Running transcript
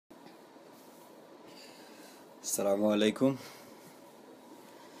আসসালামু আলাইকুম।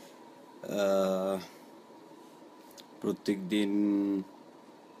 প্রত্যেক দিন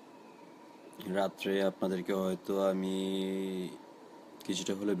রাত্রে আপনাদেরকে হয়তো আমি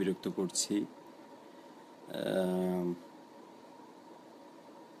কিছুটা হলে বিরক্ত করছি। আহ,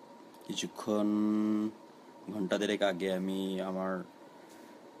 কিছুক্ষণ ঘন্টা দেড়েক আগে আমি আমার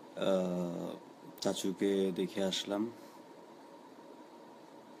চাচুকে দেখে আসলাম।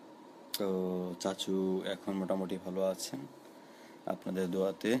 তো চাচু এখন মোটামুটি ভালো আছেন আপনাদের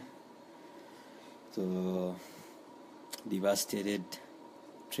দোয়াতে। তো ডিভাস্টেটেড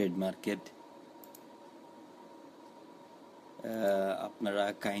ট্রেড মার্কেট, আপনারা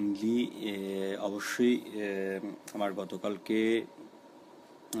কাইন্ডলি অবশ্যই আমার গতকালকে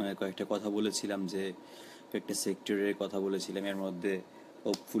কয়েকটা কথা বলেছিলাম, যে কয়েকটা সেক্টরের কথা বলেছিলাম। এর মধ্যে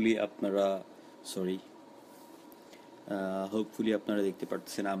হোপফুলি আপনারা সরি হোপফুলি আপনারা দেখতে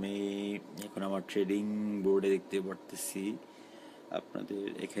পারতেছেন, আমি এখন আমার ট্রেডিং বোর্ডে দেখতে পারতেছি আপনাদের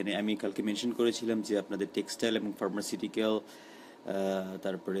এখানে আমি কালকে মেনশন করেছিলাম যে আপনাদের টেক্সটাইল এবং ফার্মাসিউটিক্যাল,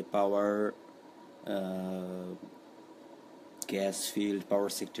 তারপরে পাওয়ার, গ্যাস ফিল্ড, পাওয়ার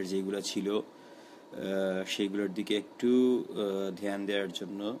সেক্টর যেগুলো ছিল সেইগুলোর দিকে একটু ধ্যান দেওয়ার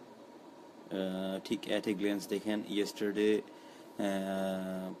জন্য। ঠিক অ্যাট এ গ্লেন্স দেখেন ইয়েস্টারডে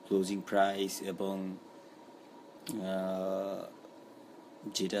ক্লোজিং প্রাইস এবং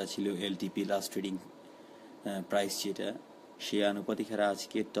যেটা ছিল এলটিপি লাস্ট ট্রেডিং প্রাইস, যেটা সেই আনুপাতিক হারে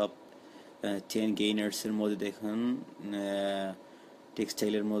আজকে টপ 10 গেইনার্সের মধ্যে দেখুন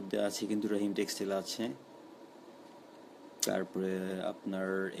টেক্সটাইলের মধ্যে আছে, কিন্তু রহিম টেক্সটাইল আছে, তারপরে আপনার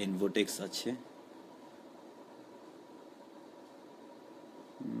এনভোটেক্স আছে,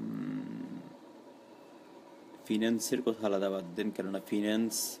 ফিন্যান্সের কথা আলাদা বাদ দেন, কেননা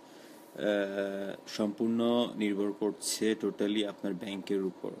ফিন্যান্স সম্পূর্ণ নির্ভর করছে টোটালি আপনার ব্যাংকের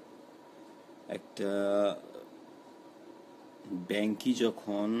উপর। একটা ব্যাংকই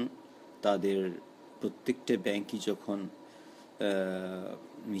যখন তাদের প্রত্যেকটা ব্যাংকই যখন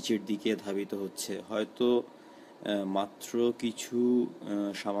নিচের দিকে ধাবিত হচ্ছে, হয়তো মাত্র কিছু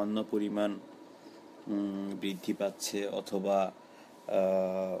সামান্য পরিমাণ বৃদ্ধি পাচ্ছে, অথবা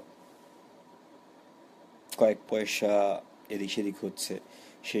কয়েক পয়সা এদিক সেদিক হচ্ছে,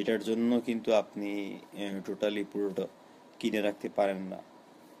 সেটার জন্য কিন্তু আপনি টোটালি পুরোটা কিনে রাখতে পারেন না।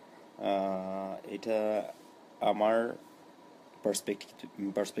 এটা আমার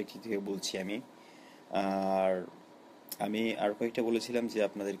পার্সপেক্টিভ থেকে বলছি আমি। আর আমি আর কয়েকটা বলেছিলাম যে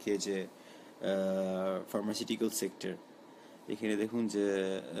আপনাদেরকে, যে ফার্মাসিউটিক্যাল সেক্টর, এখানে দেখুন যে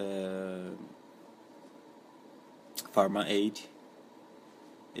Pharma aid,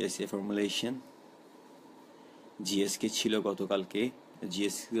 SA formulation, GSK ছিল গতকালকে,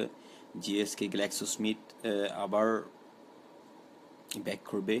 জিএসকে গ্ল্যাক্সোস্মিথ আবার ব্যাক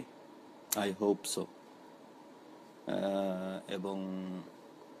করবে, আই হোপ সো। এবং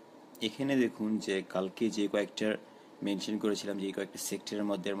এখানে দেখুন যে কালকে যে কয়েকটা মেনশন করেছিলাম, যে কয়েকটা সেক্টরের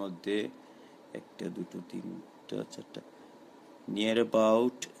মধ্যে একটা, দুটো, তিনটা, চারটা, নিয়ার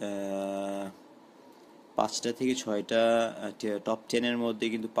অ্যাবাউট 5টা থেকে 6টা টপ 10-এর মধ্যে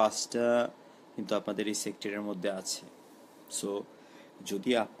কিন্তু 5টা কিন্তু আপনাদের এই সেক্টরের মধ্যে আছে। সো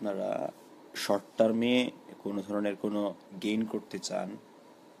যদি আপনারা শর্ট টার্মে কোনো ধরনের কোনো গেইন করতে চান,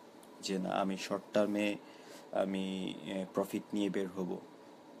 যে না আমি শর্ট টার্মে আমি প্রফিট নিয়ে বের হব,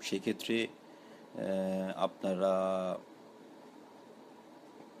 সেক্ষেত্রে আপনারা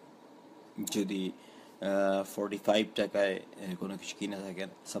যদি 45 টাকায় কোনো কিছু কিনে থাকেন,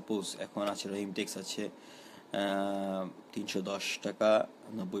 সাপোজ এখন আছে রহিমটেক্স আছে 310 টাকা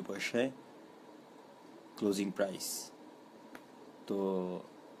 90 পয়সায় ক্লোজিং প্রাইস। তো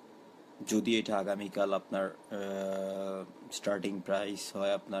যদি এটা আগামীকাল আপনার স্টার্টিং প্রাইস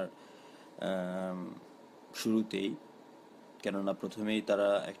হয় আপনার শুরুতেই, কেননা প্রথমেই তারা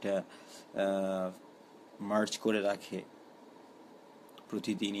একটা মার্চ করে রাখে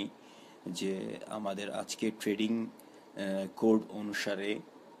প্রতিদিনই, যে আমাদের আজকে ট্রেডিং কোড অনুসারে,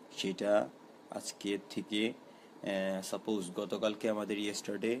 সেটা আজকের থেকে সাপোজ গতকালকে আমাদের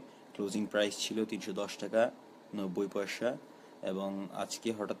ইয়েস্টারডে ক্লোজিং প্রাইস ছিল 310 টাকা 90 পয়সা, এবং আজকে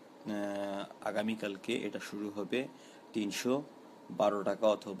হঠাৎ আগামীকালকে এটা শুরু হবে 312 টাকা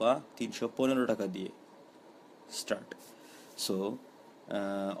অথবা 315 টাকা দিয়ে স্টার্ট। সো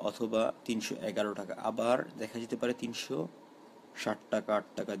অথবা 311 টাকা, আবার দেখা যেতে পারে 360 টাকা 8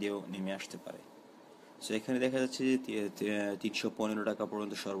 টাকা দিয়েও নেমে আসতে পারে। সো এখানে দেখা যাচ্ছে যে 315 টাকা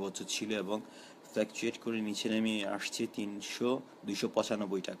পর্যন্ত সর্বোচ্চ ছিল, এবং ফ্ল্যাকচুয়েট করে নিচে নেমে আসছে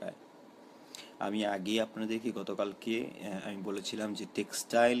 295 টাকায়। আমি আগেই আপনাদেরকে গতকালকে আমি বলেছিলাম যে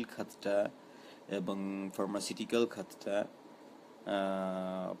টেক্সটাইল খাতটা এবং ফার্মাসিউটিক্যাল খাতটা,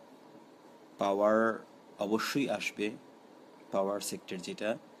 পাওয়ার অবশ্যই আসবে পাওয়ার সেক্টর, যেটা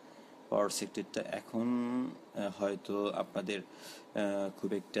পাওয়ার সেক্টরটা এখন হয়তো আপনাদের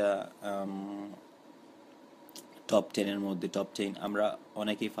খুব একটা টপ 10-এর মধ্যে টপ 10 আমরা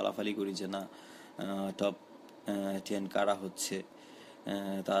অনেকেই ফালাফালি করি যে না টপ 10 কারা হচ্ছে,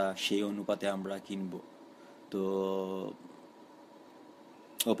 তা সেই অনুপাতে আমরা কিনবো। তো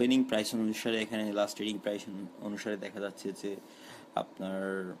ওপেনিং প্রাইস অনুসারে এখানে লাস্ট ট্রেডিং প্রাইস অনুসারে দেখা যাচ্ছে যে আপনার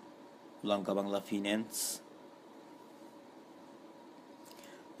লঙ্কা বাংলা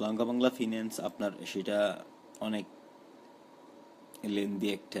ফিন্যান্স আপনার সেটা অনেক লেন্দি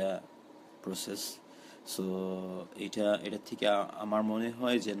একটা প্রসেস। সো এটার থেকে আমার মনে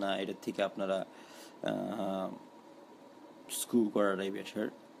হয় যে না, এটার থেকে আপনারা স্ক্রু করাটাই বেটার।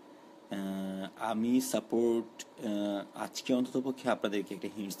 আমি সাপোর্ট আজকে অন্ততপক্ষে আপনাদেরকে একটা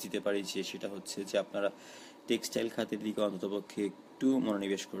হিন্টস দিতে পারি, যে সেটা হচ্ছে যে আপনারা টেক্সটাইল খাতের দিকে অন্ততপক্ষে একটু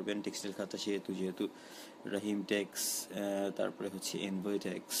মনোনিবেশ করবেন। টেক্সটাইল খাতে যেহেতু রাহিম টেক্স, তারপরে হচ্ছে এনভয়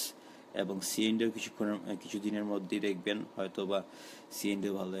টেক্স এবং সিএনডিও কিছুদিনের মধ্যেই দেখবেন হয়তো বা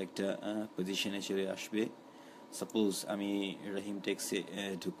সিএনডিও ভালো একটা পজিশনে চলে আসবে। সাপোজ আমি রাহিম টেক্সে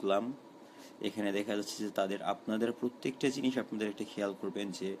ঢুকলাম, এখানে দেখা যাচ্ছে যে আপনাদের প্রত্যেকটা জিনিস আপনাদের একটা খেয়াল করবেন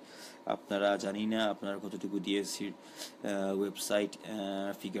যে আপনারা জানি না আপনারা কতটুকু ডিএসসির ওয়েবসাইট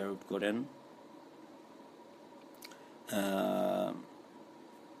ফিগার আউট করেন।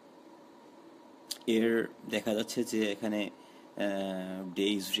 এর দেখা যাচ্ছে যে এখানে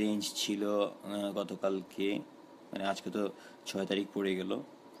ডেইজ রেঞ্জ ছিল গতকালকে, মানে আজকে তো 6 তারিখ পড়ে গেল,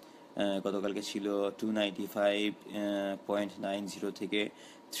 গতকালকে ছিল 295.90 থেকে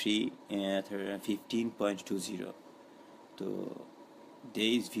 315.20। তো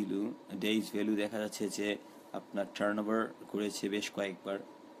ডেইজ ভ্যালু দেখা যাচ্ছে যে আপনার টার্নওভার করেছে বেশ কয়েকবার।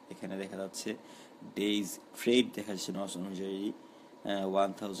 এখানে দেখা যাচ্ছে ডেইজ ট্রেড দেখা যাচ্ছে নস অনুযায়ী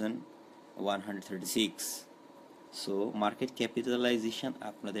 1136। সো মার্কেট ক্যাপিটালাইজেশন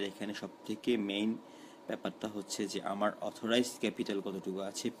আপনাদের এখানে সব থেকে মেইন ব্যাপারটা হচ্ছে যে আমার অথরাইজড ক্যাপিটাল কতটুকু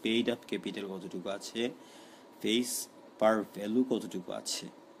আছে, পেইড আপ ক্যাপিটাল কতটুকু আছে, ফেস পার ভ্যালু কতটুকু আছে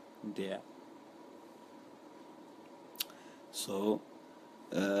দেয়া। সো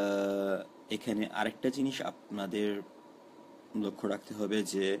এখানে আরেকটা জিনিস আপনাদের লক্ষ্য রাখতে হবে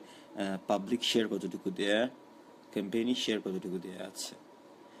যে পাবলিক শেয়ার কতটুকু দেয়া, কোম্পানি শেয়ার কতটুকু দেয়া আছে।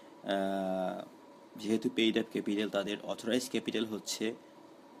 যেহেতু পেইড আপ ক্যাপিটাল, তাদের অথরাইজ ক্যাপিটাল হচ্ছে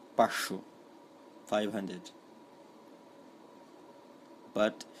 500,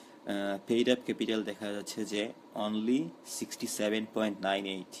 বাট পেইড আপ ক্যাপিটাল দেখা যাচ্ছে যে অনলি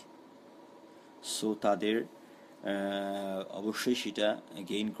 67.98। সো তাদের অবশ্যই সেটা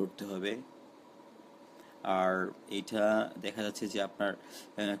গেইন করতে হবে। আর এটা দেখা যাচ্ছে যে আপনার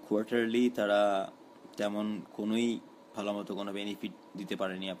কোয়ার্টারলি তারা তেমন কোনোই ভালো মতো কোনো বেনিফিট দিতে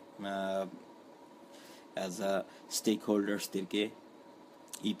পারেনি অ্যাজ আ স্টেক হোল্ডার্সদেরকে।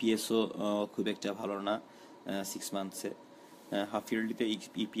 ইপিএসও খুব একটা ভালো না 6 মান্থসে। হাফ ইয়ারলিতে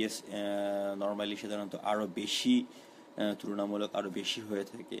ইপিএস নর্মালি সাধারণত আরও বেশি, তুলনামূলক আরও বেশি হয়ে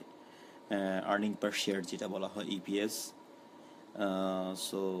থাকে, আর্নিং পার শেয়ার যেটা বলা হয় ইপিএস।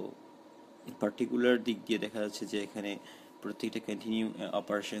 সো পার্টিকুলার দিক দিয়ে দেখা যাচ্ছে যে এখানে প্রত্যেকটা কন্টিনিউ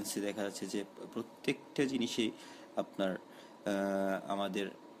অপারেশনসে দেখা যাচ্ছে যে প্রত্যেকটা জিনিসেই আপনার আমাদের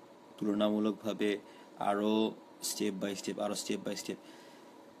তুলনামূলকভাবে আরও step by step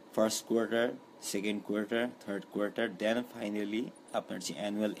first quarter, second quarter, third quarter, then finally আপনার যে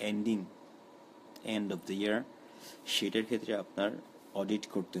annual end of the year, সেটার ক্ষেত্রে আপনার অডিট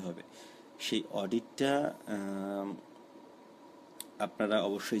করতে হবে। সেই অডিটটা আপনারা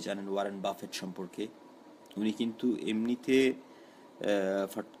অবশ্যই জানেন ওয়ারেন বাফেট সম্পর্কে। উনি কিন্তু এমনিতে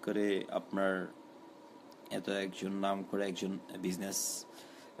ফট করে আপনার এত একজন নাম করে একজন বিজনেস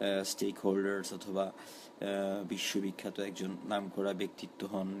স্টেক হোল্ডার্স অথবা বিশ্ববিখ্যাত একজন নাম করা ব্যক্তিত্ব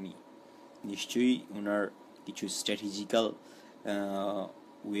হননি। নিশ্চয়ই ওনার কিছু স্ট্র্যাটেজিক্যাল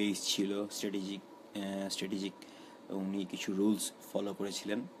ওয়েজ ছিল, স্ট্র্যাটেজিক উনি কিছু রুলস ফলো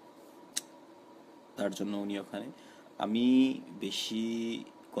করেছিলেন, তার জন্য উনি ওখানে। আমি বেশি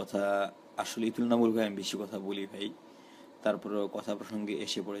কথা আসলেই তুলনামূলকভাবে আমি বেশি কথা বলি ভাই, তারপরেও কথা প্রসঙ্গে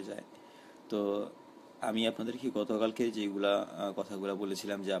এসে পড়ে যায়। তো আমি আপনাদেরকে গতকালকে যেগুলা কথাগুলো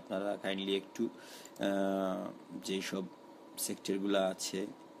বলেছিলাম যে আপনারা কাইন্ডলি একটু যেই সব সেক্টরগুলো আছে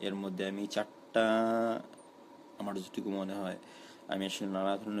এর মধ্যে আমি 4টা আমার যেটুকু মনে হয়, আমি আসলে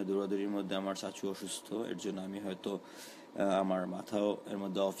নানা ধরনের দৌড়াদৌড়ির মধ্যে আমার চাচু অসুস্থ, এর জন্য আমি হয়তো আমার মাথাও এর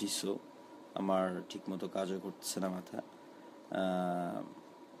মধ্যে অফিসও আমার ঠিকমতো কাজও করতেছে না মাথা।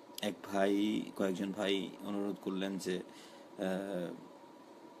 কয়েকজন ভাই অনুরোধ করলেন যে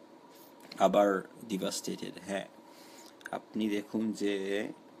আবার ডিভাস্টেটেড। হ্যাঁ, আপনি দেখুন যে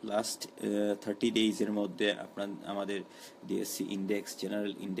লাস্ট 30 ডেজের মধ্যে আমাদের ডিএসসি ইন্ডেক্স,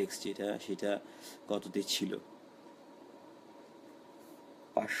 জেনারেল ইন্ডেক্স যেটা, সেটা কততে ছিল?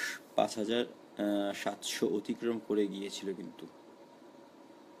 5,700 অতিক্রম করে গিয়েছিল কিন্তু,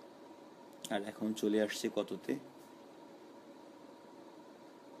 আর এখন চলে আসছে কততে?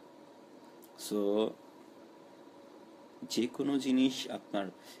 সো যে কোনো জিনিস আপনার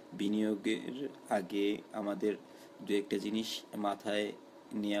বিনিয়োগের আগে আমাদের দু একটা জিনিস মাথায়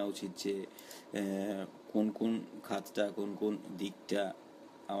নেওয়া উচিত, যে কোন কোন খাতটা, কোন কোন দিকটা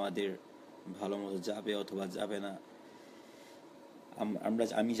আমাদের ভালো মতো যাবে অথবা যাবে না।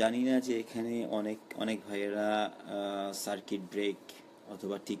 আমি জানি না যে এখানে অনেক অনেক ভাইয়েরা সার্কিট ব্রেক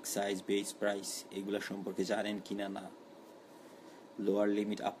অথবা টিক সাইজ, বেস প্রাইস এগুলা সম্পর্কে জানেন কিনা না, লোয়ার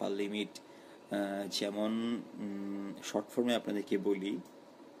লিমিট, আপার লিমিট। যেমন শর্ট ফর্মে আপনাদেরকে বলি,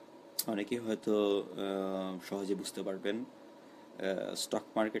 অনেকে হয়তো সহজে বুঝতে পারবেন। Stock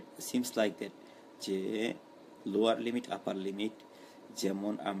market seems like that, যে লোয়ার লিমিট, আপার লিমিট।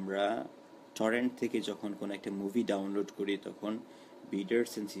 যেমন আমরা টরেন্ট থেকে যখন কোনো একটা মুভি ডাউনলোড করি, তখন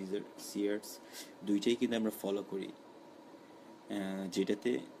বিডার্স অ্যান্ড সিয়ার্স দুইটাই কিন্তু আমরা ফলো করি।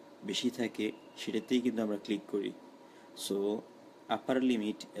 যেটাতে বেশি থাকে সেটাতেই কিন্তু আমরা ক্লিক করি। সো আপার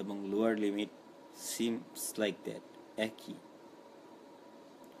লিমিট এবং lower limit seems like that, একই।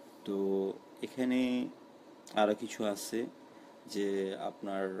 তো এখানে আরও কিছু আছে, যে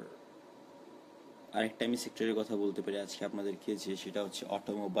আপনার আরেকটা আমি সেক্টরের কথা বলতে পারি আজকে আপনাদেরকে, যে সেটা হচ্ছে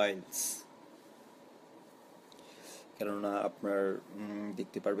অটোমোবাইলস। কেননা আপনার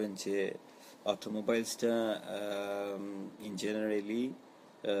দেখতে পারবেন যে অটোমোবাইলসটা ইন জেনারেলি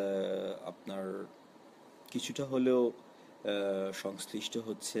আপনার কিছুটা হলেও সংশ্লিষ্ট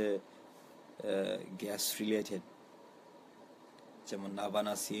হচ্ছে গ্যাস রিলেটেড। যেমন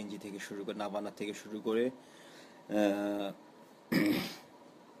নাভানা সিএনজি থেকে শুরু করে, নাভানা থেকে শুরু করে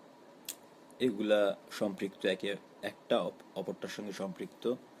এগুলা সম্পৃক্ত, একটা অপরটার সঙ্গে সম্পৃক্ত।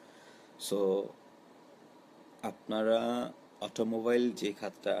 সো আপনারা অটোমোবাইল যে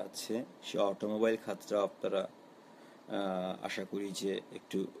খাতটা আছে, সে অটোমোবাইল খাতটা আপনারা আশা করি যে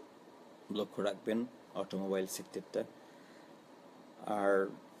একটু লক্ষ্য রাখবেন, অটোমোবাইল সেক্টরটা। আর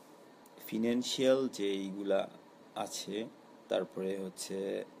ফিনান্সিয়াল যেইগুলা আছে, তারপরে হচ্ছে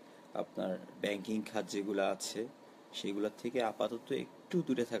আপনার ব্যাংকিং খাত যেগুলো আছে, সেগুলোর থেকে আপাতত একটু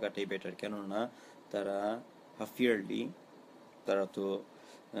দূরে থাকাটাই বেটার। কেননা তারা হাফ ইয়ারলি, তারা তো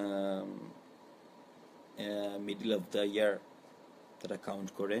মিডল অফ দ্য ইয়ার তারা কাউন্ট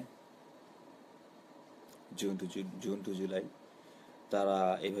করে, জুন টু জুলাই তারা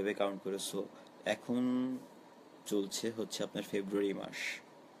এভাবে কাউন্ট করে। সো এখন চলছে হচ্ছে আপনার ফেব্রুয়ারি মাস,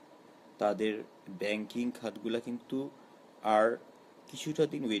 তাদের ব্যাংকিং খাতগুলা কিন্তু আর কিছুটা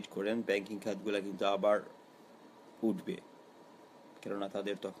দিন ওয়েট করেন, ব্যাংকিং খাতগুলা কিন্তু আবার উঠবে। কেননা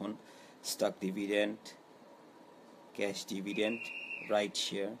তাদের তখন stock dividend, cash dividend, right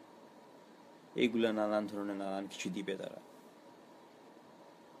share, এইগুলা নানান ধরনের নানান কিছু দিবে তারা।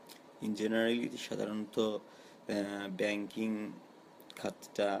 ইন জেনারেলি সাধারণত ব্যাংকিং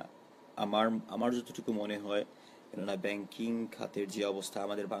খাতটা আমার যতটুকু মনে হয়, কেননা ব্যাংকিং খাতের যে অবস্থা,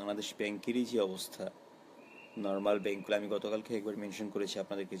 আমাদের বাংলাদেশ ব্যাংকেরই যে অবস্থা, নর্মাল ব্যাংকগুলো আমি গতকালকে একবার মেনশন করেছি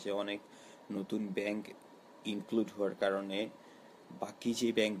আপনাদেরকে, যে অনেক নতুন ব্যাংক ইনক্লুড হওয়ার কারণে বাকি যে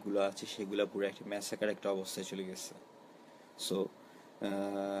ব্যাংকগুলো আছে সেগুলো পুরো একটা ম্যাসাকার একটা অবস্থায় চলে গেছে। সো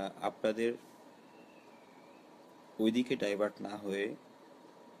আপনাদের ওইদিকে ডাইভার্ট না হয়ে,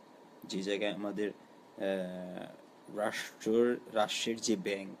 যে জায়গায় আমাদের রাষ্ট্রের যে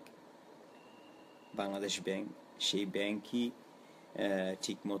ব্যাংক, বাংলাদেশ ব্যাংক, সেই ব্যাংকই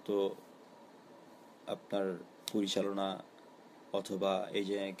ঠিকমতো আপনার পরিচালনা, অথবা এই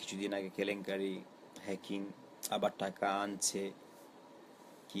যে কিছুদিন আগে কেলেঙ্কারি, হ্যাকিং, আবার টাকা আনছে,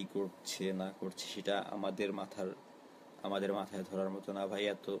 কি করছে না করছে সেটা আমাদের মাথায় ধরার মতো না ভাই।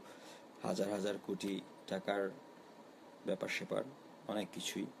 এত হাজার হাজার কোটি টাকার ব্যাপার স্যাপার, অনেক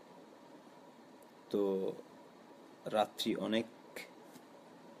কিছুই। তো রাত্রি অনেক,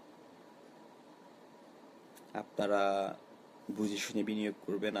 আপনারা বুঝে শুনে বিনিয়োগ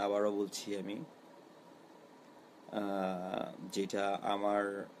করবেন। আবারও বলছি আমি, যেটা আমার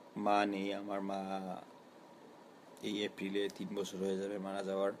মা নেই, আমার মা এই এপ্রিলে 3 বছর হয়ে যাবে মারা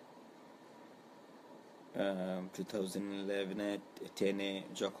যাওয়ার। 2011-10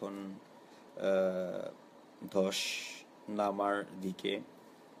 যখন ধস নামার দিকে,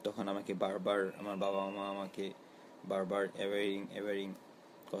 তখন আমাকে বারবার আমার বাবা মা আমাকে বারবার অ্যাওয়ারিং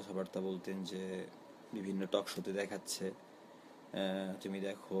কথাবার্তা বলতেন, যে বিভিন্ন টক শোতে দেখাচ্ছে, তুমি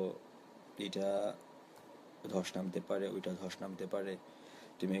দেখো এটা ধস নামতে পারে, ওইটা ধস নামতে পারে,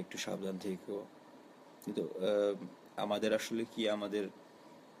 তুমি একটু সাবধান থেকো। কিন্তু আমাদের আসলে কি, আমাদের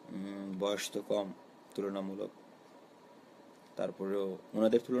বয়স তো কম তুলনামূলক, তারপরেও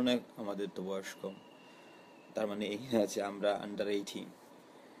ওনাদের তুলনায় আমাদের তো বয়স কম, তার মানে এই না যে আমরা আন্ডার 18।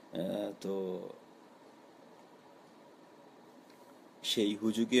 তো সেই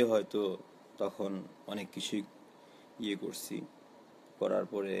হুজুগে হয়তো তখন অনেক কিছুই করছি, করার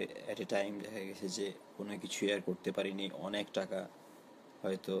পরে অ্যাট এ টাইম দেখা গেছে যে কোনো কিছু আর করতে পারিনি, অনেক টাকা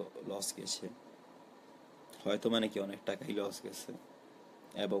হয়তো লস গেছে, হয়তো মানে কি অনেক টাকাই লস গেছে।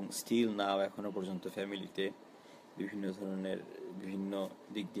 এবং স্টিল নাও এখনো পর্যন্ত ফ্যামিলিতে বিভিন্ন ধরনের বিভিন্ন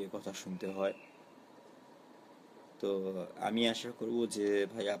দিক দিয়ে কথা শুনতে হয়। তো আমি আশা করব যে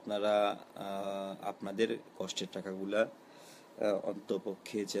ভাই আপনারা আপনাদের কষ্টের টাকাগুলা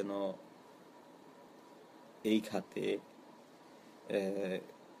অন্তপক্ষে যেন এই খাতে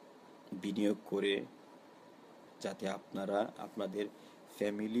বিনিয়োগ করে, যাতে আপনারা আপনাদের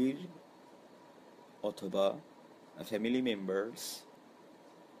ফ্যামিলির অথবা ফ্যামিলি মেম্বার্স,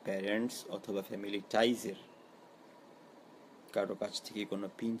 প্যারেন্টস অথবা ফ্যামিলি টাইজের কারো কাছ থেকে কোনো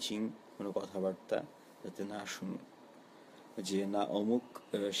পিঞ্চিং, কোনো কথাবার্তা যাতে না শুনুন, যে না অমুক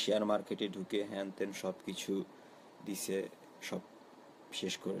শেয়ার মার্কেটে ঢুকে হ্যান ত্যান সব কিছু দিছে, সব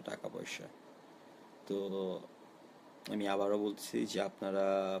শেষ করে টাকা পয়সা। তো আমি আবারও বলছি যে আপনারা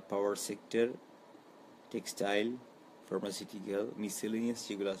power sector, textile, pharmaceutical, miscellaneous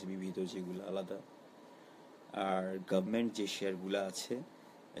যেগুলো আছে বিবিধ, যেগুলো আলাদা, আর গভর্নমেন্ট যে শেয়ারগুলো আছে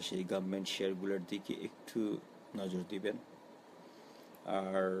সেই গভর্নমেন্ট শেয়ারগুলোর দিকে একটু নজর দিবেন।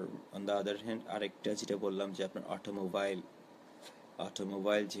 আর অন দ্য আদার হ্যান্ড আরেকটা যেটা বললাম যে আপনার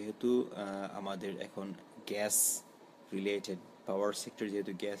অটোমোবাইল যেহেতু আমাদের এখন গ্যাস রিলেটেড, পাওয়ার সেক্টর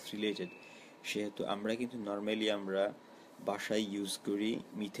যেহেতু গ্যাস রিলেটেড, সেহেতু আমরা কিন্তু নর্মালি আমরা বাসায় ইউজ করি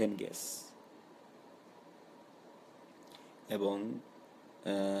মিথেন গ্যাস। এবং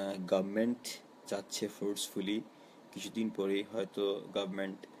গভর্নমেন্ট চাচ্ছে ফোর্সফুলি কিছুদিন পরেই হয়তো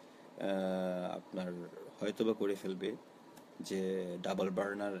গভর্নমেন্ট আপনার হয়তো বা করে ফেলবে যে ডাবল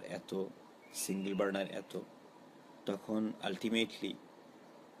বার্নার এত, সিঙ্গেল বার্নার এত। তখন আলটিমেটলি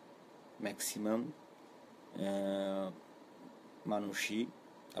ম্যাক্সিমাম মানুষই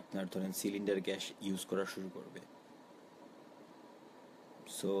আপনার ধরেন সিলিন্ডার গ্যাস ইউজ করা শুরু করবে।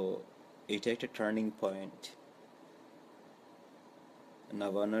 সো এটা একটা টার্নিং পয়েন্ট।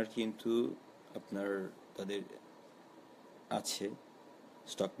 নাভানার কিন্তু আপনার তাদের আছে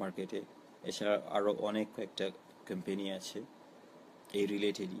স্টক মার্কেটে, এছাড়া আরও অনেক কয়েকটা কোম্পানি আছে এই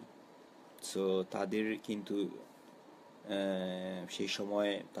রিলেটেডই। সো তাদের কিন্তু সেই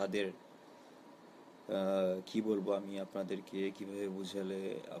সময় তাদের কি বলবো আমি আপনাদেরকে, কিভাবে বুঝালে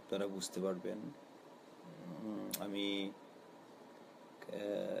আপনারা বুঝতে পারবেন, আমি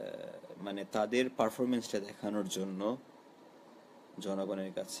মানে তাদের পারফরমেন্সটা দেখানোর জন্য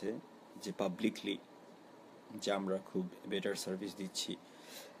জনগণের কাছে, যে পাবলিকলি যে আমরা খুব বেটার সার্ভিস দিচ্ছি,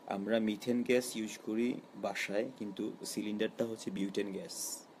 আমরা মিথেন গ্যাস ইউজ করি বাসায়, কিন্তু সিলিন্ডারটা হচ্ছে বিউটেন গ্যাস।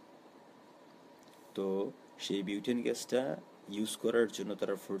 তো সেই বিউটেন গ্যাসটা ইউজ করার জন্য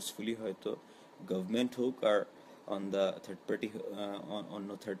তারা ফোর্সফুলি হয়তো গভর্নমেন্ট হোক আর অন দ্য থার্ড পার্টি, অন্য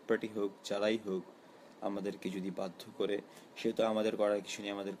থার্ড পার্টি হোক, যারাই হোক, আমাদেরকে যদি বাধ্য করে, সে তো আমাদের করার কিছু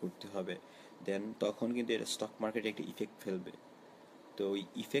নেই, আমাদের করতে হবে। দেন তখন কিন্তু এটা স্টক মার্কেটে একটা ইফেক্ট ফেলবে। তো ওই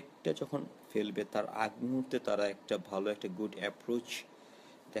ইফেক্টটা যখন ফেলবে তার আগ মুহূর্তে তারা একটা ভালো একটা গুড অ্যাপ্রোচ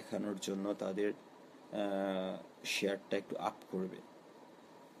দেখানোর জন্য তাদের শেয়ারটা একটু আপ করবে।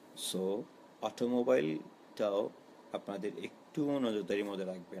 সো অটোমোবাইলটাও আপনাদের একটু নজরদারির মধ্যে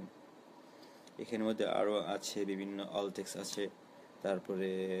রাখবেন। এখানের মধ্যে আরও আছে বিভিন্ন অলটেক্স আছে, তারপরে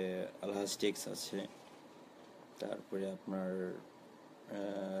আলহাজটেক্স আছে, তারপরে আপনার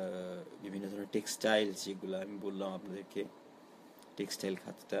বিভিন্ন ধরনের টেক্সটাইল, যেগুলো আমি বললাম আপনাদেরকে, টেক্সটাইল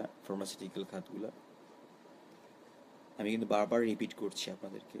খাতটা, ফার্মাসিউটিক্যাল খাতগুলো আমি কিন্তু বারবার রিপিট করছি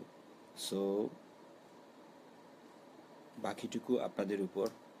আপনাদেরকে। সো বাকিটুকু আপনাদের উপর,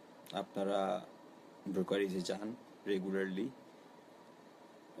 আপনারা ব্রোকারেজে যান রেগুলারলি,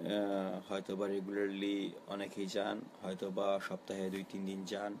 হয়তো বা রেগুলারলি অনেকেই যান, হয়তো বা সপ্তাহে 2-3 দিন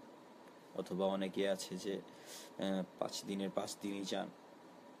যান, অথবা অনেকে আছে যে 5 দিনের 5 দিনই যান।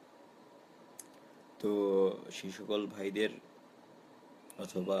 তো সেই সকল ভাইদের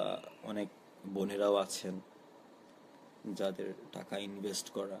অথবা অনেক বোনেরাও আছেন যাদের টাকা ইনভেস্ট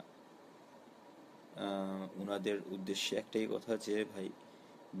করা, ওনাদের উদ্দেশ্যে একটাই কথা যে ভাই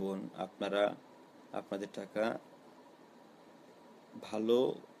বোন, আপনারা আপনাদের টাকা ভালো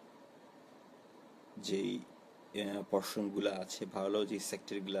যেই পর্শনগুলো আছে, ভালো যে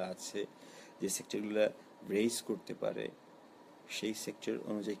সেক্টরগুলো আছে, যে সেক্টরগুলো রেইজ করতে পারে, সেই সেক্টর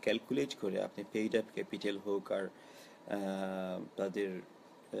অনুযায়ী ক্যালকুলেট করে আপনি পেইড আপ ক্যাপিটাল হোক আর তাদের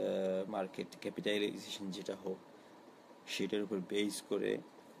মার্কেট ক্যাপিটালাইজেশন যেটা হোক, সেটার উপর বেস করে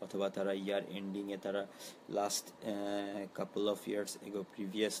অথবা তারা ইয়ার এন্ডিংয়ে তারা last couple of years ago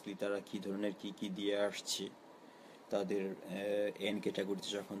previously তারা কি ধরনের কি দিয়ে আসছে, তাদের এন ক্যাটাগরিতে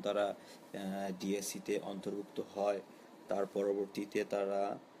যখন তারা ডিএসসিতে অন্তর্ভুক্ত হয়, তার পরবর্তীতে তারা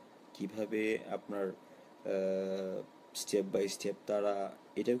কিভাবে আপনার স্টেপ বাই স্টেপ তারা,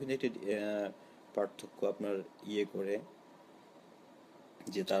 এটাও কিন্তু একটা পার্থক্য আপনার করে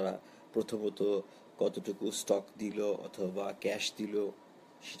যে তারা প্রথমত কতটুকু স্টক দিল অথবা ক্যাশ দিল,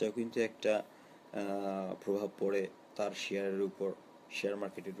 সেটাও কিন্তু একটা প্রভাব পড়ে তার শেয়ারের উপর, শেয়ার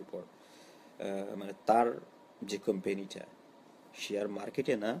মার্কেটের উপর। মানে তার যে কোম্পানিটা, শেয়ার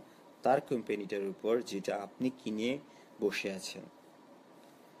মার্কেটে না, তার কোম্পানিটার উপর যেটা আপনি কিনে বসে আছেন।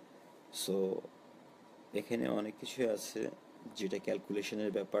 সো এখানে অনেক কিছু আছে যেটা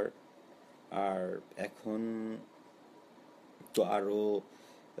ক্যালকুলেশনের ব্যাপার। আর এখন তো আরও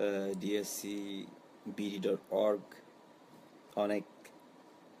ডিএসসি BD.org অনেক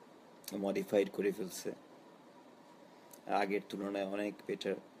মডিফাইড করে ফেলছে, আগের তুলনায় অনেক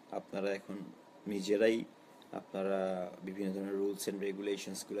বেটার। আপনারা এখন নিজেরাই আপনারা বিভিন্ন ধরনের রুলস অ্যান্ড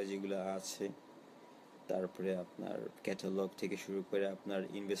রেগুলেশনসগুলো যেগুলো আছে, তারপরে আপনার ক্যাটালগ থেকে শুরু করে আপনার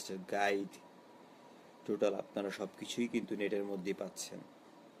ইনভেস্টর গাইড, টোটাল আপনারা সব কিছুই কিন্তু নেটের মধ্যেই পাচ্ছেন।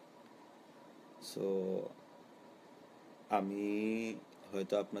 সো আমি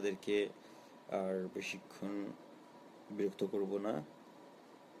হয়তো আপনাদেরকে আর বেশিক্ষণ বিরক্ত করব না,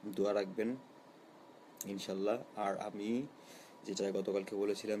 দোয়া রাখবেন ইনশাল্লাহ। আর আমি যেটা গতকালকে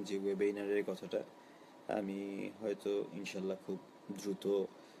বলেছিলাম যে ওয়েবিনারের কথাটা, আমি হয়তো ইনশাল্লাহ খুব দ্রুত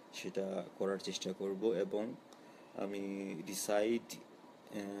সেটা করার চেষ্টা করব, এবং আমি ডিসাইড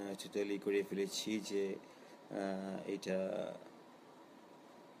টোটালি করে ফেলেছি যে এটা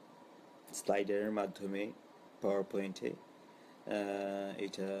স্লাইডারের মাধ্যমে পাওয়ার পয়েন্টে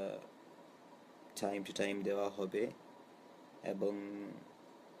এটা টাইম টু টাইম দেওয়া হবে, এবং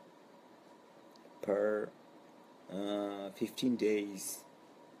পার 15 days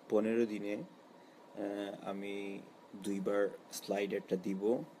 15 দিনে আমি 2বার স্লাইডারটা দিব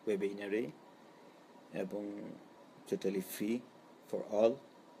ওয়েবিনারে, এবং টোটালি ফ্রি ফর অল,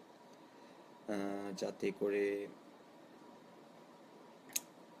 যাতে করে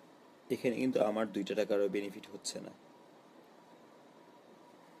এখানে কিন্তু আমার 2 টাকারও বেনিফিট হচ্ছে না,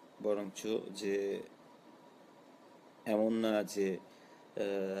 বরঞ্চ যে এমন না যে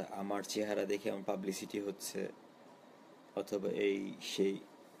আমার চেহারা দেখে আমার পাবলিসিটি হচ্ছে অথবা এই সেই,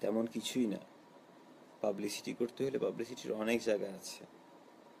 তেমন কিছুই না। পাবলিসিটি করতে হলে পাবলিসিটির অনেক জায়গা আছে।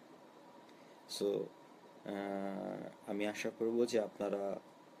 সো আমি আশা করব যে আপনারা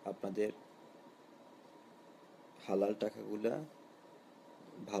আপনাদের হালাল টাকাগুলা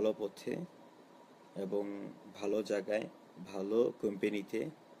ভালো পথে এবং ভালো জায়গায় ভালো কোম্পানিতে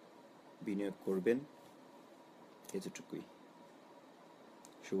বিনিয়োগ করবেন। এতটুকুই।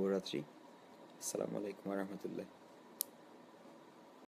 শুভরাত্রি। আসসালামু আলাইকুম ওয়া রাহমাতুল্লাহ।